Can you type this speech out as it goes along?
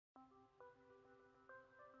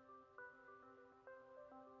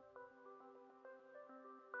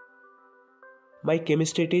My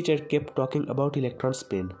chemistry teacher kept talking about electron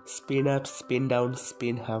spin. Spin up, spin down,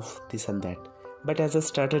 spin half, this and that. But as I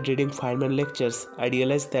started reading Feynman lectures, I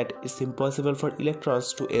realized that it's impossible for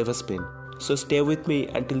electrons to ever spin. So stay with me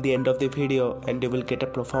until the end of the video and you will get a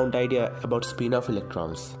profound idea about spin of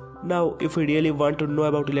electrons. Now, if we really want to know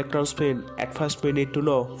about electron spin, at first we need to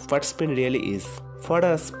know what spin really is. For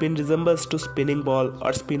us, spin resembles to spinning ball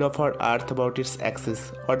or spin of our Earth about its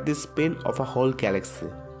axis or the spin of a whole galaxy.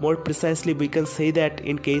 More precisely, we can say that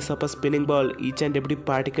in case of a spinning ball, each and every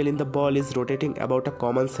particle in the ball is rotating about a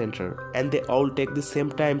common center and they all take the same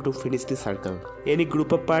time to finish the circle. Any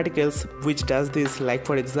group of particles which does this, like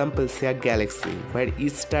for example say a galaxy, where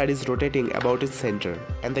each star is rotating about its center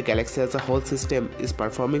and the galaxy as a whole system is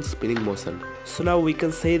performing spinning motion. So now we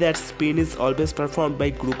can say that spin is always performed by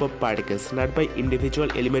group of particles, not by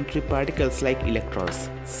individual elementary particles like electrons.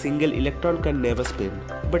 Single electron can never spin.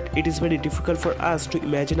 But it is very difficult for us to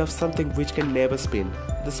imagine of something which can never spin.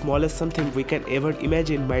 The smallest something we can ever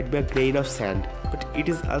imagine might be a grain of sand, but it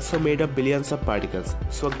is also made of billions of particles.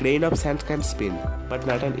 So a grain of sand can spin, but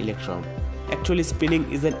not an electron. Actually, spinning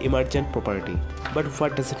is an emergent property. But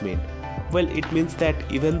what does it mean? Well, it means that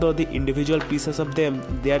even though the individual pieces of them,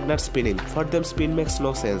 they are not spinning. For them, spin makes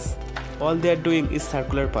no sense. All they are doing is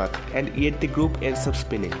circular path, and yet the group ends up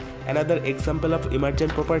spinning. Another example of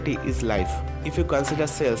emergent property is life. If you consider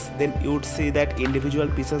cells, then you would see that individual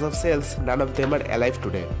pieces of cells, none of them are alive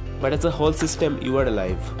today. But as a whole system, you are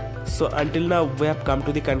alive. So until now, we have come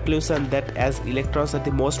to the conclusion that as electrons are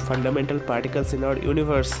the most fundamental particles in our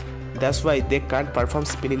universe, that's why they can't perform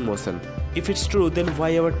spinning motion. If it's true, then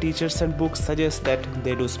why our teachers and books suggest that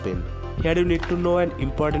they do spin? Here you need to know an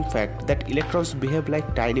important fact, that electrons behave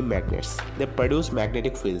like tiny magnets. They produce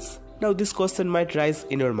magnetic fields. Now this question might rise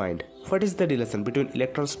in your mind. What is the relation between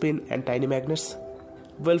electron spin and tiny magnets?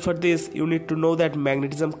 Well, for this you need to know that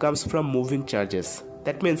magnetism comes from moving charges.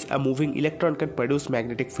 That means a moving electron can produce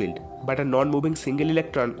magnetic field, but a non-moving single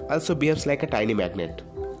electron also behaves like a tiny magnet.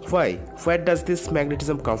 Why? Where does this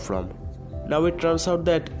magnetism come from? Now it turns out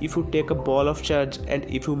that if you take a ball of charge and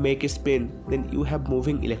if you make it spin, then you have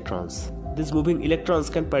moving electrons. These moving electrons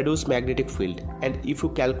can produce magnetic field, and if you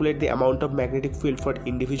calculate the amount of magnetic field for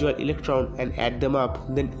individual electron and add them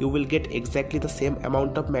up, then you will get exactly the same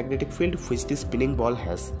amount of magnetic field which the spinning ball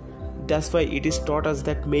has. That's why it is taught us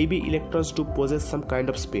that maybe electrons do possess some kind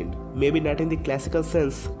of spin. Maybe not in the classical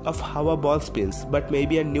sense of how a ball spins, but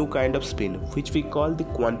maybe a new kind of spin which we call the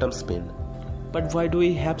quantum spin. But why do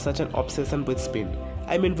we have such an obsession with spin?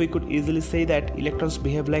 I mean, we could easily say that electrons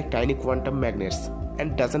behave like tiny quantum magnets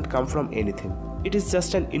and doesn't come from anything. It is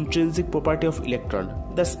just an intrinsic property of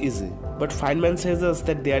electron. That's easy. But Feynman says us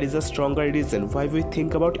that there is a stronger reason why we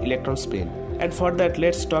think about electron spin. And for that,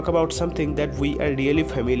 let's talk about something that we are really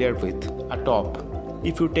familiar with, a top.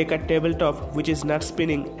 If you take a tabletop which is not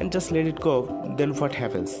spinning and just let it go, then what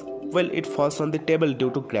happens? Well, it falls on the table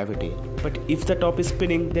due to gravity. But if the top is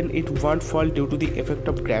spinning, then it won't fall due to the effect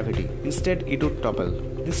of gravity. Instead, it would topple.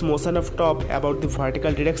 This motion of top about the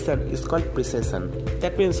vertical direction is called precession.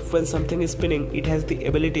 That means when something is spinning, it has the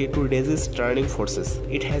ability to resist turning forces.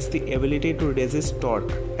 It has the ability to resist torque.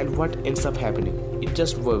 And what ends up happening? It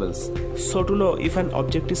just wobbles. So to know if an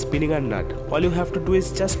object is spinning or not, all you have to do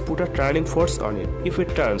is just put a turning force on it. If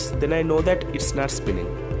it turns, then I know that it's not spinning.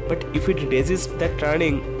 But if it resists that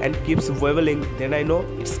turning and keeps wobbling, then I know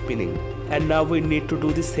it's spinning. And now we need to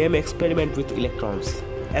do the same experiment with electrons.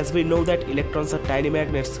 As we know that electrons are tiny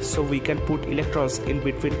magnets, so we can put electrons in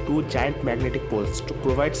between two giant magnetic poles to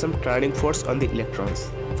provide some turning force on the electrons.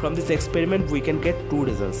 From this experiment we can get two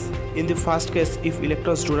results. In the first case, if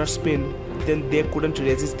electrons do not spin, then they couldn't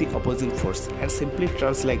resist the opposing force and simply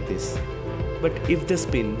turns like this. But if they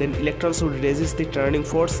spin, then electrons would resist the turning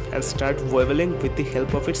force and start wobbling with the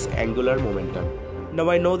help of its angular momentum.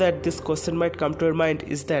 Now I know that this question might come to your mind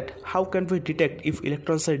is that how can we detect if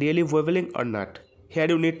electrons are really wobbling or not? Here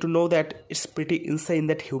you need to know that it's pretty insane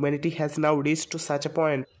that humanity has now reached to such a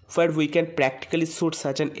point where we can practically shoot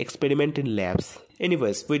such an experiment in labs.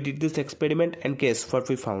 Anyways, we did this experiment and guess what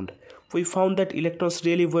we found? We found that electrons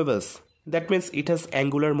really wobbles. That means it has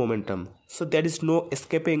angular momentum. So there is no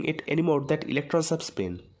escaping it anymore that electrons have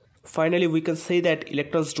spin. Finally, we can say that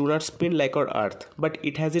electrons do not spin like our Earth, but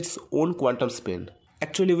it has its own quantum spin.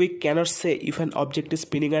 Actually, we cannot say if an object is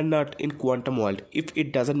spinning or not in quantum world if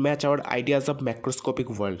it doesn't match our ideas of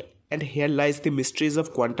macroscopic world. And here lies the mysteries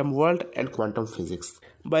of quantum world and quantum physics.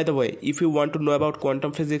 By the way, if you want to know about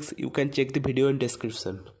quantum physics, you can check the video in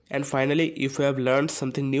description. And finally, if you have learned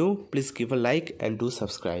something new, please give a like and do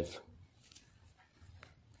subscribe.